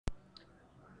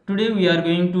Today we are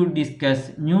going to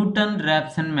discuss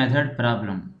Newton-Raphson method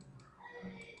problem.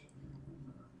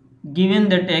 Given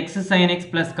that x sin x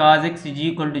plus cos x is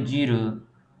equal to 0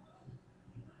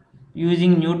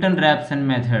 using Newton-Raphson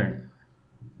method.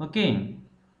 Okay.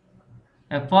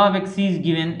 F of x is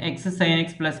given x sin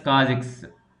x plus cos x.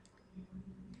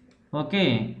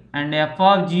 Okay. And f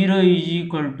of 0 is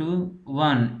equal to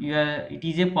 1. It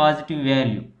is a positive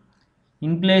value.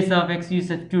 In place of x you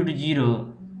substitute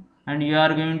 0 and you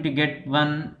are going to get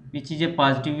 1, which is a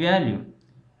positive value.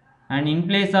 And in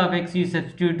place of x you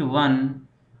substitute 1,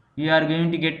 you are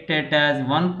going to get it as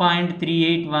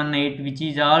 1.3818, which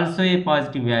is also a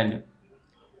positive value.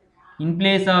 In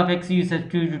place of x you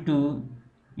substitute 2,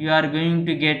 you are going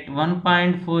to get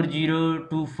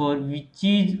 1.4024, which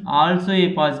is also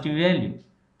a positive value.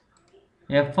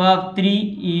 F of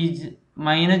 3 is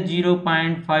minus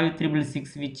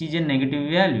 0.5666, which is a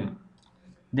negative value.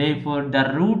 Therefore,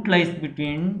 the root lies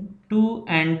between 2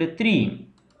 and 3.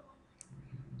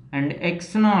 And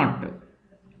x naught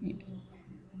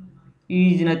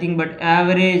is nothing but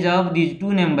average of these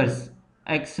two numbers.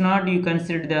 X naught, you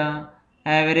consider the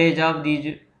average of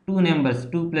these two numbers,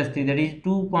 2 plus 3, that is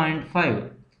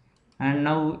 2.5. And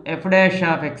now f dash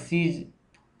of x is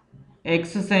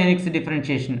x sin x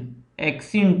differentiation.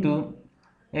 X into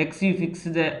x, you fix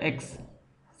the x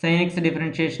sin x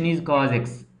differentiation is cos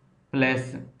x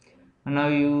plus, now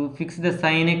you fix the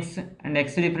sin x and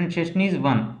x differentiation is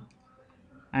 1,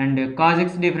 and cos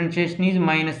x differentiation is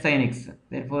minus sin x.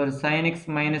 Therefore sin x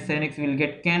minus sin x will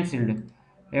get cancelled.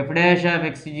 F dash of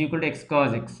x is equal to x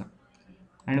cos x,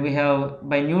 and we have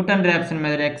by Newton-Raphson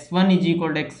method x1 is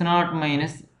equal to x naught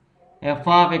minus f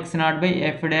of x naught by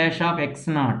f dash of x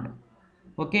naught.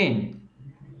 Okay,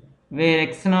 where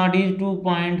x naught is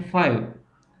 2.5,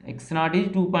 x naught is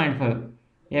 2.5,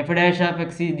 f dash of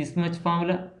x is this much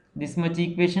formula, this much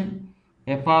equation,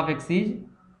 f of x is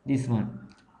this one.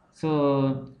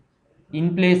 So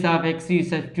in place of x you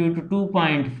substitute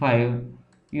 2.5,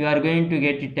 you are going to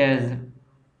get it as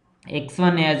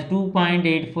x1 as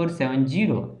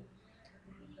 2.8470.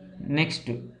 Next,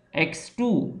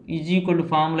 x2 is equal to,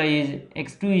 formula is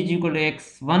x2 is equal to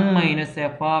x1 minus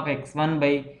f of x1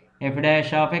 by f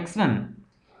dash of x1.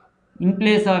 In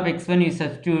place of x1 you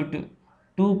substitute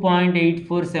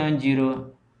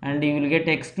 2.8470 and you will get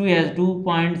x2 as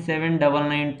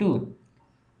 2.7992.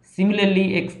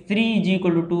 Similarly, x3 is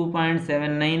equal to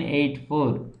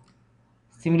 2.7984.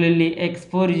 Similarly,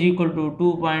 x4 is equal to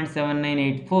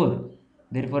 2.7984.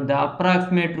 Therefore, the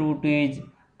approximate root is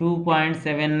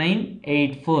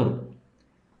 2.7984.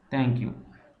 Thank you.